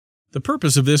The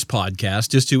purpose of this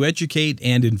podcast is to educate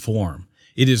and inform.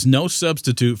 It is no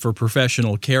substitute for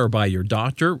professional care by your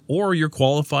doctor or your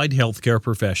qualified healthcare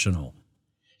professional.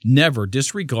 Never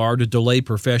disregard or delay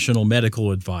professional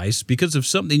medical advice because of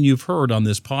something you've heard on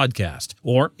this podcast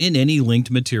or in any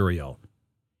linked material.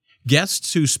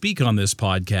 Guests who speak on this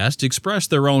podcast express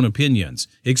their own opinions,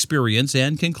 experience,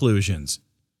 and conclusions.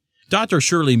 Dr.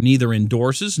 Shirley neither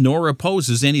endorses nor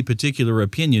opposes any particular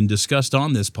opinion discussed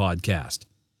on this podcast.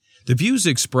 The views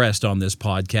expressed on this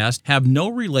podcast have no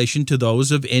relation to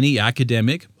those of any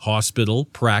academic, hospital,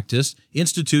 practice,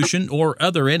 institution, or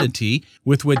other entity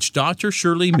with which Dr.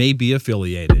 Shirley may be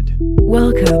affiliated.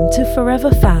 Welcome to Forever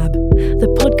Fab, the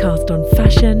podcast on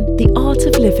fashion, the art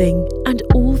of living, and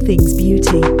all things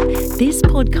beauty. This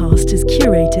podcast is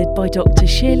curated by Dr.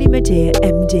 Shirley Madeir,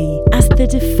 MD, as the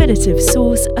definitive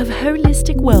source of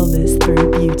holistic wellness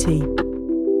through beauty.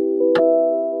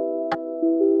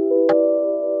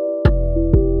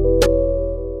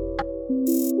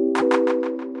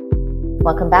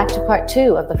 Welcome back to part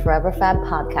 2 of the Forever Fab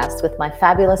podcast with my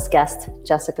fabulous guest,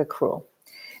 Jessica Krull.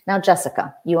 Now,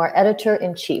 Jessica, you are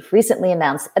editor-in-chief, recently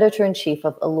announced editor-in-chief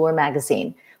of Allure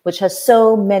magazine, which has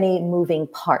so many moving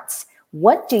parts.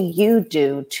 What do you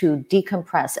do to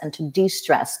decompress and to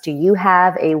de-stress? Do you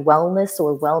have a wellness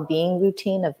or well-being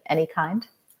routine of any kind?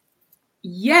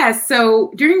 Yes.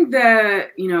 So during the,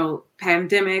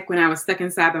 pandemic, when I was stuck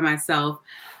inside by myself,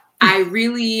 I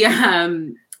really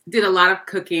did a lot of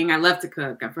cooking. I love to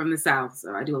cook. I'm from the South,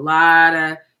 so I do a lot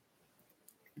of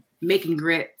making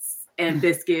grits and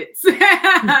biscuits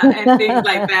and things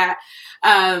like that,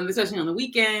 especially on the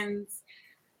weekends.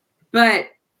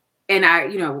 And I,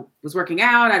 was working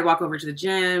out. I'd walk over to the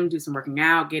gym, do some working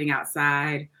out, getting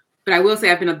outside. But I will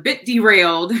say I've been a bit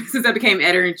derailed since I became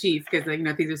editor-in-chief because,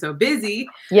 things are so busy.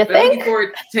 You think? I'm looking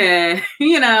forward to, a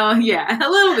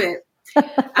little bit.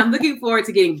 I'm looking forward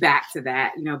to getting back to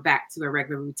that, back to a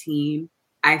regular routine.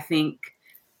 I think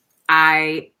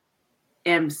I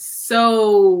am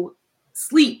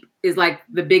sleep is like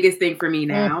the biggest thing for me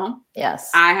now. Yes.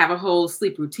 I have a whole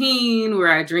sleep routine where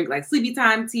I drink like sleepy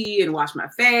time tea and wash my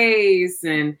face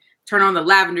and turn on the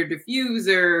lavender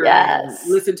diffuser. Yes.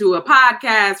 And listen to a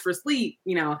podcast for sleep.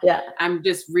 Yeah. I'm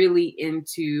just really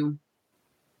into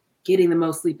getting the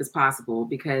most sleep as possible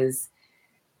because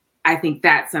I think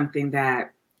that's something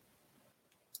that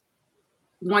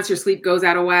once your sleep goes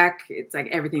out of whack, it's like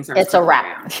everything starts. It's a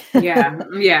wrap.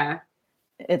 Yeah.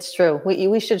 It's true.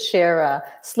 We should share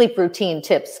sleep routine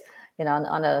tips,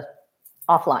 on a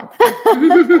offline.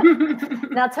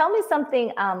 Now, tell me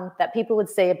something that people would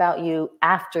say about you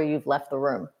after you've left the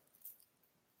room.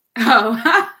 Oh,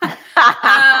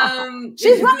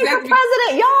 she's running for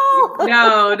president, y'all.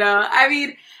 No. I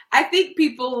mean, I think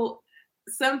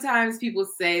sometimes people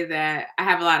say that I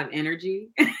have a lot of energy.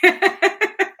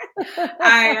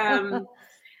 I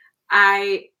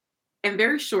am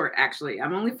very short, actually.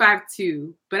 I'm only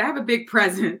 5'2", but I have a big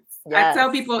presence. Yes. I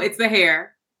tell people it's the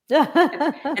hair.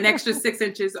 An extra 6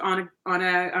 inches on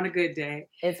a good day.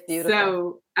 It's beautiful.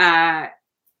 So I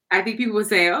think people would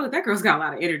say, "Oh, that girl's got a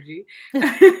lot of energy."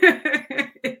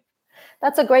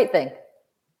 That's a great thing.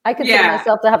 I consider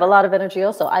myself to have a lot of energy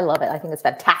also. I love it. I think it's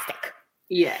fantastic.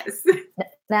 Yes.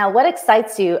 Now, what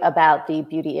excites you about the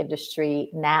beauty industry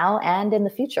now and in the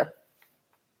future?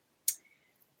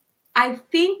 I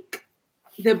think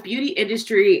the beauty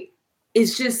industry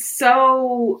is just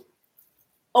so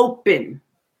open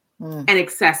and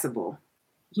accessible.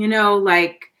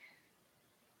 Like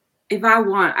if I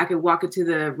want, I could walk into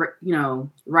the,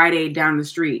 Rite Aid down the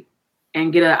street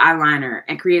and get an eyeliner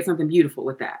and create something beautiful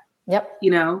with that. Yep.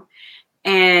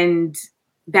 And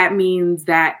that means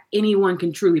that anyone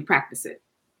can truly practice it.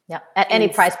 Yeah. At any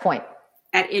price point.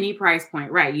 At any price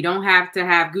point, right? You don't have to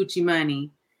have Gucci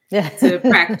money to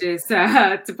practice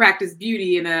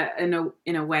beauty in a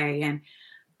way. And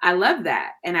I love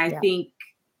that. And I think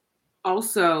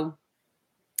also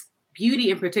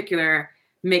beauty in particular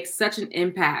makes such an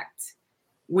impact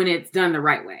when it's done the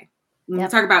right way. When we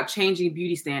talk about changing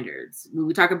beauty standards, when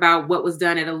we talk about what was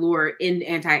done at Allure in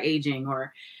anti-aging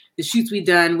or the shoots we've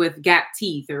done with Gap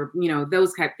Teeth or,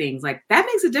 those type of things, like that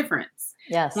makes a difference.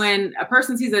 Yes. When a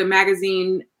person sees a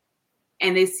magazine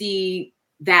and they see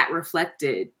that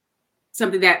reflected,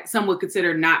 something that some would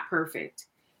consider not perfect,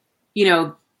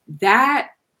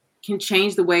 that can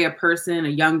change the way a person, a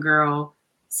young girl,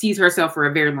 sees herself for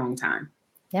a very long time.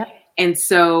 Yep. And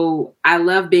so I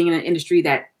love being in an industry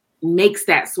that makes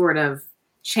that sort of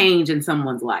change in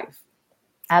someone's life.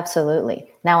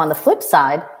 Absolutely. Now, on the flip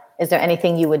side, is there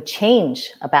anything you would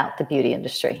change about the beauty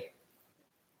industry?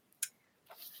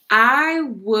 I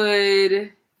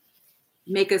would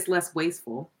make us less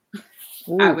wasteful.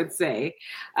 I would say.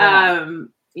 Yeah.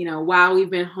 While we've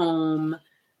been home,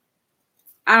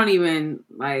 I don't even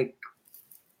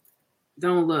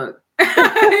don't look.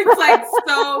 It's like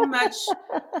so much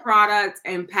product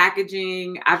and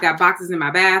packaging. I've got boxes in my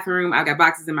bathroom. I've got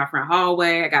boxes in my front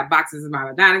hallway. I got boxes in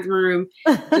my dining room.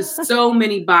 Just so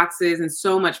many boxes and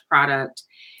so much product.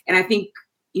 And I think,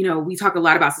 we talk a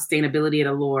lot about sustainability at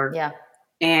Allure. Yeah.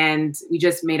 And we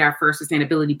just made our first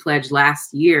sustainability pledge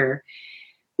last year,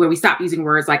 where we stopped using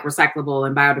words like recyclable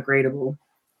and biodegradable.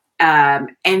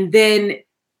 And then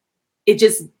it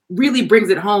just really brings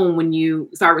it home when you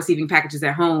start receiving packages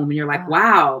at home and you're like,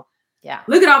 wow,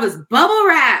 look at all this bubble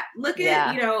wrap. Look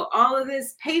at, all of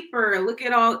this paper. Look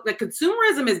at all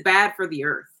consumerism is bad for the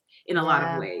earth in a lot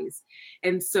of ways.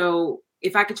 And so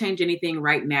if I could change anything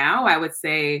right now, I would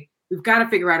say we've got to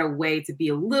figure out a way to be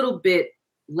a little bit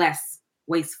less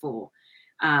wasteful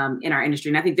in our industry.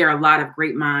 And I think there are a lot of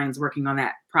great minds working on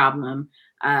that problem.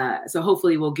 So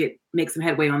hopefully we'll make some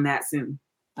headway on that soon.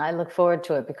 I look forward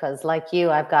to it because, like you,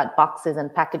 I've got boxes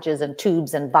and packages and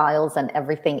tubes and vials and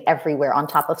everything everywhere on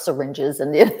top of syringes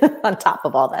and on top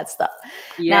of all that stuff.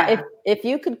 Yeah. Now, if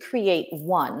you could create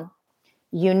one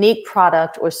unique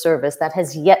product or service that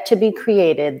has yet to be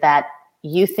created that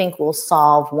you think will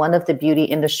solve one of the beauty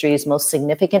industry's most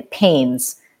significant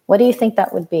pains, what do you think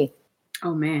that would be?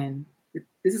 Oh, man.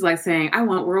 This is like saying, I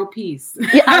want world peace.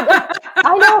 Yeah,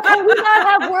 I know. Can we not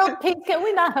have world peace? Can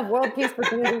we not have world peace for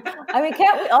beauty? I mean,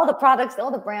 can't we, all the products,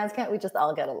 all the brands, can't we just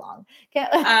all get along?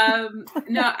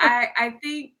 No, I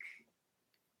think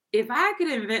if I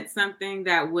could invent something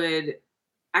that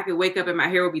I could wake up and my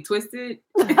hair would be twisted.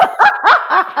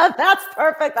 That's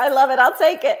perfect. I love it. I'll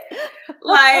take it.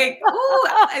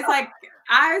 It's like,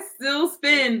 I still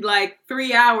spend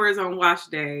 3 hours on wash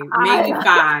day, maybe 5.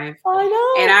 I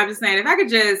know. And I'm just saying, if I could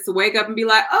just wake up and be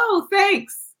like, oh,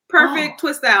 thanks. Perfect.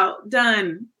 Twist out.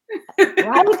 Done.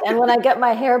 Right. And when I get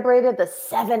my hair braided, the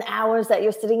 7 hours that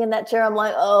you're sitting in that chair, I'm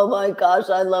like, oh my gosh,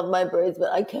 I love my braids,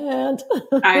 but I can't.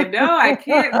 I know. I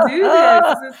can't do this.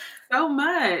 This is so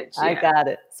much. I got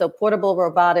it. So portable,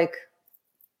 robotic,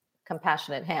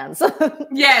 compassionate hands.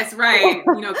 Yes, right.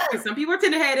 Because some people are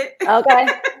tender-headed. Okay.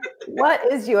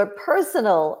 What is your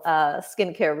personal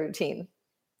skincare routine?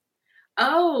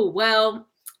 Oh, well,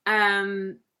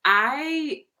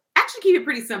 I actually keep it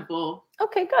pretty simple.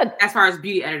 Okay, good. As far as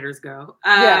beauty editors go.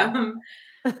 As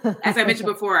I mentioned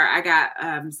before, I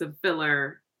got some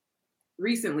filler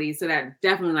recently. So that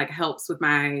definitely helps with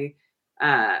my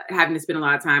having to spend a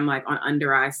lot of time on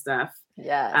under eye stuff.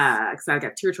 Yes. Because I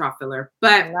got tear trough filler.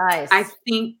 But nice. I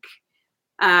think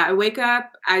I wake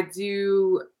up, I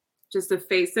do just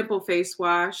a simple face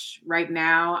wash. Right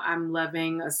now, I'm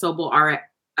loving a Sobel RX.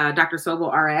 Dr.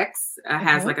 Sobel RX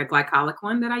has a glycolic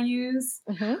one that I use,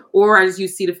 or I just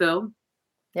use Cetaphil.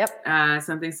 Yep.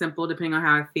 Something simple depending on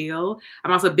how I feel.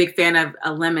 I'm also a big fan of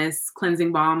Elemis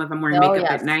cleansing balm if I'm wearing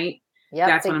makeup at night. Yeah,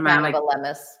 that's one of my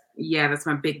Elemis. Yeah, that's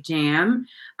my big jam.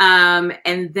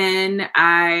 And then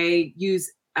I use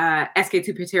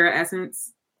SK2 Pitera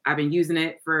Essence. I've been using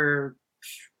it for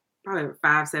probably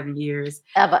 5-7 years.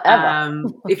 Ever.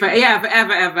 Forever.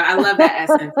 I love that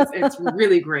essence. It's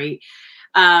really great.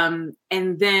 And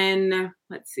then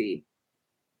let's see.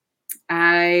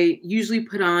 I usually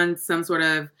put on some sort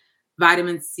of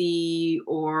vitamin C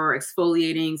or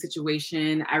exfoliating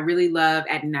situation. I really love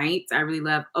at night. I really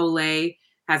love Olay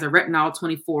has a retinol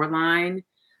 24 line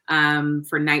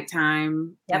for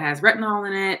nighttime. That has retinol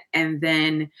in it. And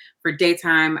then for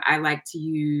daytime, I like to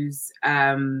use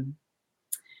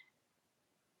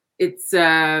it's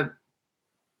a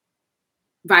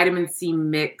vitamin C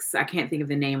mix. I can't think of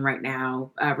the name right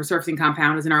now. Resurfacing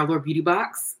Compound is in our Allure Beauty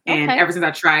Box. And ever since I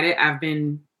tried it, I've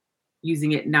been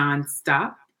using it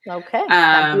nonstop. Okay.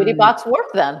 Beauty Box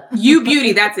work then. U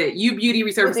Beauty, that's it. U Beauty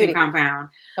Resurfacing Compound.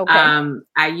 Okay.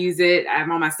 I use it.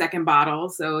 I'm on my second bottle,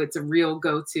 so it's a real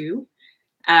go-to.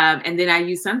 And then I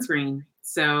use sunscreen.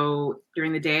 So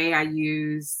during the day, I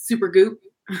use Supergoop.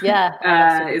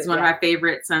 Yeah. Is one of my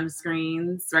favorite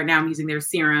sunscreens. Right now I'm using their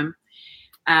serum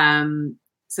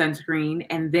sunscreen.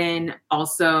 And then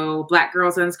also Black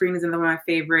Girl sunscreen is another one of my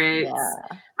favorites.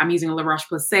 Yeah. I'm using a La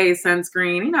Roche-Posay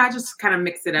sunscreen. I just kind of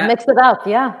mix it up.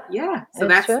 Yeah. Yeah. So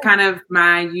that's kind of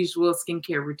my usual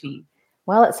skincare routine.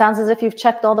 Well, it sounds as if you've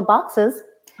checked all the boxes.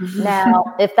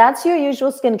 Now, if that's your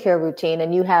usual skincare routine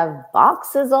and you have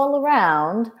boxes all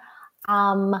around,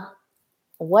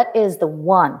 what is the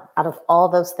one out of all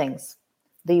those things?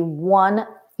 The one,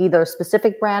 either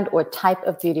specific brand or type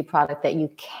of beauty product that you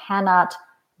cannot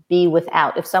be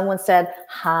without. If someone said,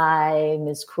 hi,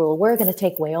 Ms. Cruel, we're going to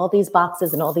take away all these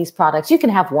boxes and all these products. You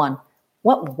can have one.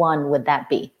 What one would that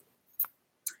be?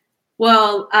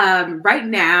 Well, right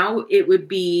now it would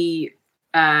be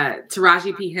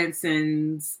Taraji P.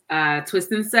 Henson's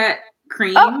Twist and Set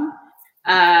cream.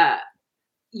 Oh.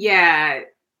 Yeah,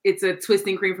 it's a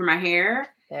twisting cream for my hair.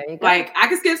 There you go. Like I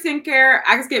could skip skincare,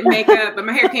 I could skip makeup, but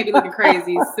my hair can't be looking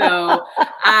crazy. So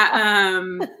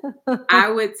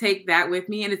I would take that with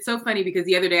me. And it's so funny because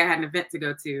the other day I had an event to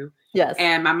go to. Yes.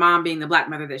 And my mom, being the Black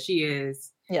mother that she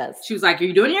is, yes, she was like, "Are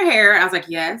you doing your hair?" I was like,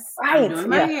 "Yes, right. I'm doing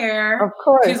my hair." Of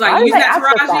course. She was like, "Use that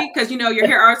Taraji because your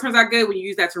hair always turns out good when you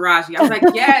use that Taraji." I was like,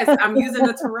 "Yes, I'm using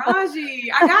the Taraji.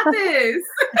 I got this."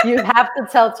 You have to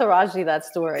tell Taraji that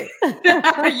story.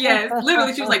 Yes,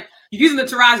 literally, she was like, "You're using the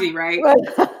Taraji, right?"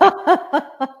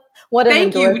 What an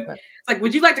Thank you. endorsement. It's like,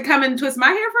 would you like to come and twist my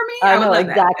hair for me? I know,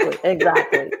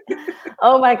 exactly.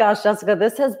 Oh my gosh, Jessica,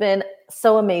 this has been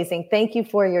so amazing. Thank you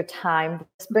for your time.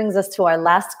 This brings us to our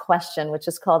last question, which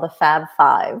is called the Fab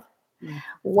Five.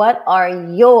 What are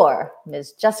your,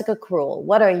 Ms. Jessica Krull,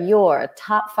 what are your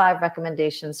top 5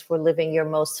 recommendations for living your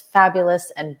most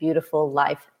fabulous and beautiful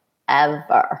life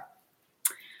ever?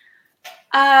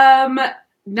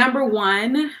 Number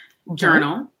 1,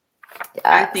 journal. Yes.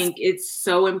 I think it's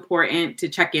so important to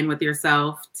check in with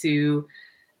yourself, to,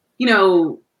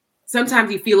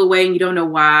 sometimes you feel a way and you don't know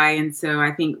why. And so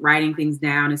I think writing things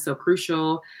down is so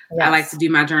crucial. Yes. I like to do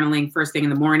my journaling first thing in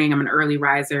the morning. I'm an early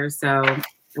riser, so I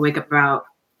wake up about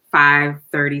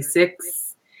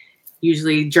 5:36.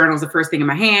 Usually journal's the first thing in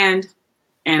my hand,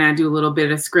 and I do a little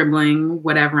bit of scribbling,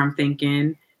 whatever I'm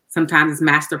thinking. Sometimes it's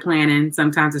master planning.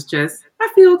 Sometimes it's just,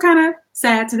 I feel kind of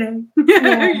sad today,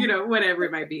 whatever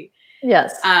it might be.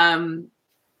 Yes.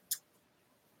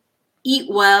 Eat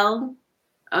well.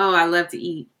 Oh, I love to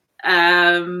eat.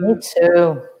 Me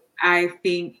too. I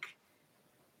think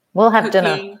we'll have cooking,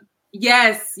 dinner.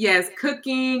 Yes.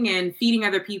 Cooking and feeding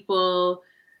other people,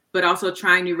 but also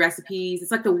trying new recipes.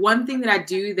 It's like the one thing that I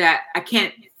do that I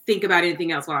can't think about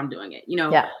anything else while I'm doing it.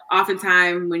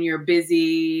 Oftentimes when you're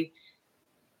busy,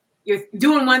 you're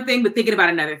doing one thing, but thinking about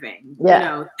another thing,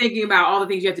 thinking about all the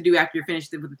things you have to do after you're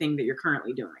finished with the thing that you're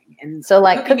currently doing. And so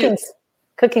like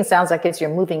cooking sounds like it's your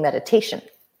moving meditation.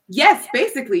 Yes,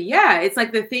 basically. Yeah. It's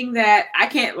like the thing that I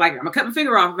can't, like, I'm gonna cut my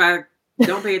finger off if I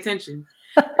don't pay attention.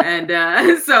 And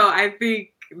so I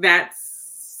think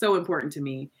that's so important to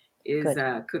me is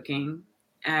cooking.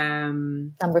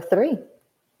 Number 3.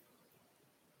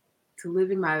 To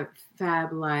living my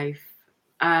fab life.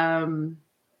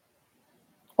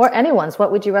 Or anyone's.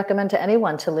 What would you recommend to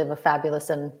anyone to live a fabulous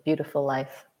and beautiful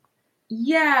life?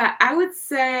 Yeah, I would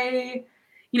say,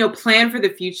 plan for the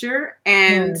future.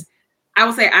 And I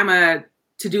will say I'm a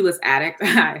to-do list addict.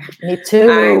 Me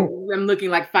too. I'm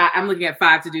looking at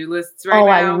 5 to-do lists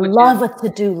right now. I love a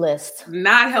to-do list.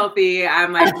 Not healthy.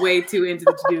 I'm like way too into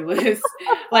the to-do list.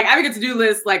 Like I make a to-do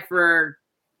list like for,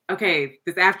 okay,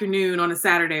 this afternoon on a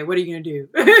Saturday, what are you going to do?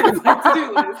 Like,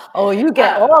 to-do list. Oh, you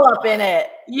get all up in it.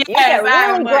 Yes, you get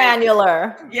really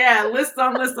granular. Yeah, list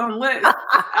on list on list.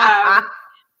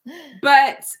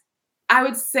 But I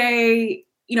would say,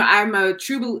 I'm a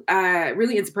true,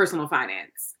 really into personal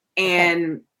finance.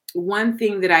 And one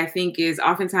thing that I think is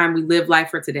oftentimes we live life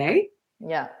for today.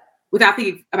 Yeah. Without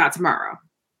thinking about tomorrow.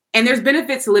 And there's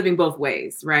benefits to living both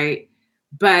ways, right?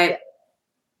 But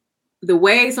the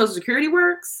way Social Security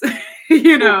works,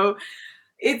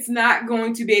 it's not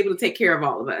going to be able to take care of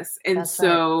all of us. And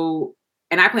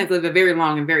and I plan to live a very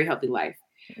long and very healthy life.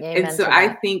 Amen. And so I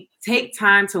think take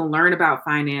time to learn about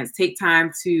finance, take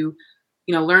time to,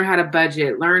 learn how to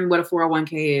budget, learn what a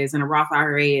 401k is and a Roth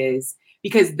IRA is,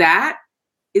 because that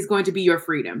is going to be your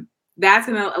freedom. That's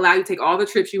going to allow you to take all the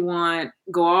trips you want,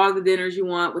 go all the dinners you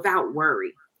want without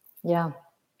worry. Yeah.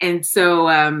 And so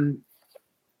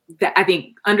I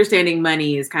think understanding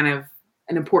money is kind of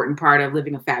an important part of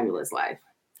living a fabulous life.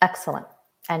 Excellent.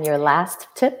 And your last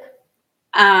tip?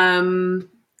 And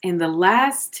the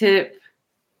last tip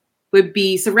would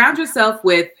be surround yourself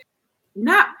with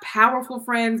not powerful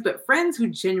friends, but friends who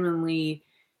genuinely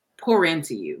pour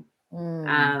into you.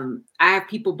 I have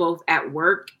people both at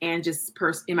work and just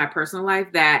in my personal life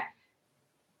that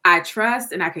I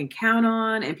trust and I can count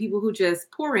on, and people who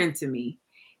just pour into me.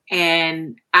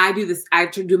 And I do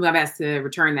my best to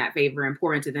return that favor and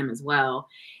pour into them as well.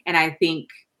 And I think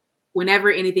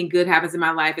whenever anything good happens in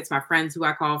my life, it's my friends who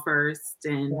I call first.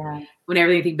 And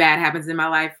whenever anything bad happens in my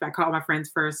life, I call my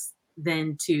friends first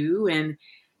then too. And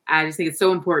I just think it's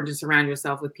so important to surround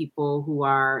yourself with people who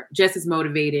are just as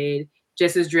motivated,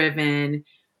 just as driven,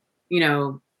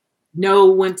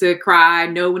 know when to cry,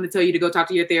 know when to tell you to go talk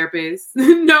to your therapist,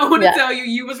 know when to tell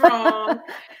you was wrong,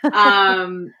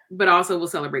 but also will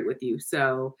celebrate with you.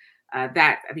 So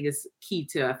that I think is key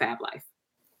to a fab life.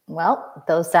 Well,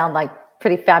 those sound like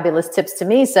Pretty fabulous tips to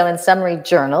me. So in summary,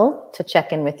 journal to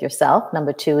check in with yourself.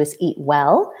 Number 2 is eat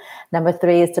well. Number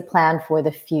 3 is to plan for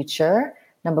the future.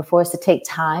 Number 4 is to take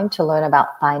time to learn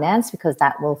about finance because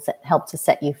that will help to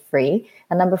set you free.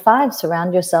 And number 5,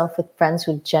 surround yourself with friends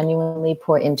who genuinely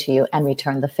pour into you and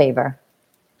return the favor.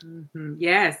 Mm-hmm.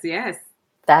 Yes, yes.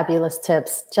 Fabulous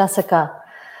tips. Jessica,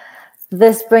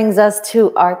 this brings us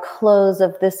to our close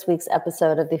of this week's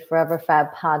episode of the Forever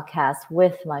Fab podcast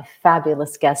with my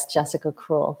fabulous guest, Jessica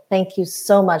Krull. Thank you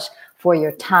so much for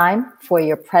your time, for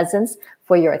your presence,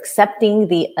 for your accepting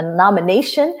the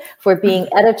nomination, for being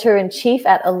editor-in-chief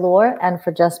at Allure, and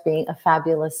for just being a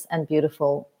fabulous and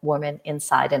beautiful woman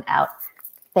inside and out.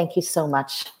 Thank you so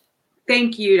much.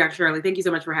 Thank you, Dr. Shirley. Thank you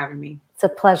so much for having me. It's a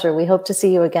pleasure. We hope to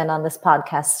see you again on this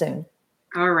podcast soon.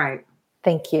 All right.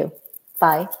 Thank you.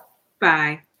 Bye.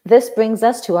 Bye. This brings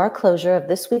us to our closure of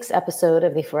this week's episode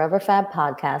of the Forever Fab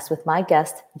podcast with my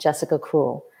guest, Jessica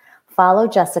Krull. Follow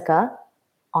Jessica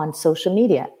on social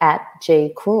media at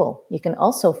 @JKrull. You can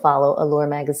also follow Allure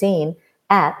Magazine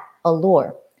at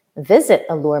Allure. Visit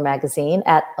Allure Magazine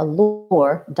at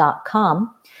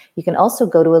allure.com. You can also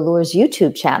go to Allure's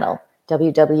YouTube channel,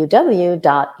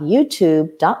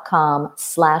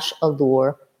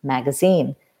 www.youtube.com/Allure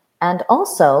Magazine. And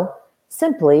also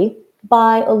simply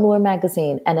buy Allure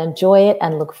Magazine and enjoy it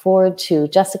and look forward to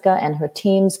Jessica and her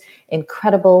team's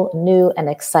incredible new and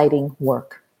exciting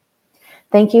work.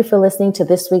 Thank you for listening to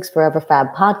this week's Forever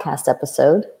Fab podcast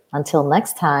episode. Until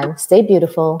next time, stay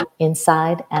beautiful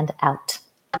inside and out.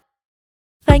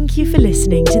 Thank you for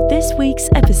listening to this week's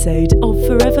episode of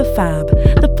Forever Fab,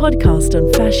 the podcast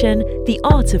on fashion, the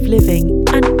art of living,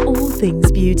 and all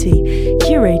things beauty,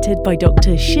 curated by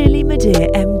Dr. Shirley Madea,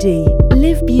 MD.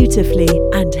 Live beautifully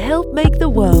and help make the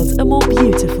world a more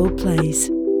beautiful place.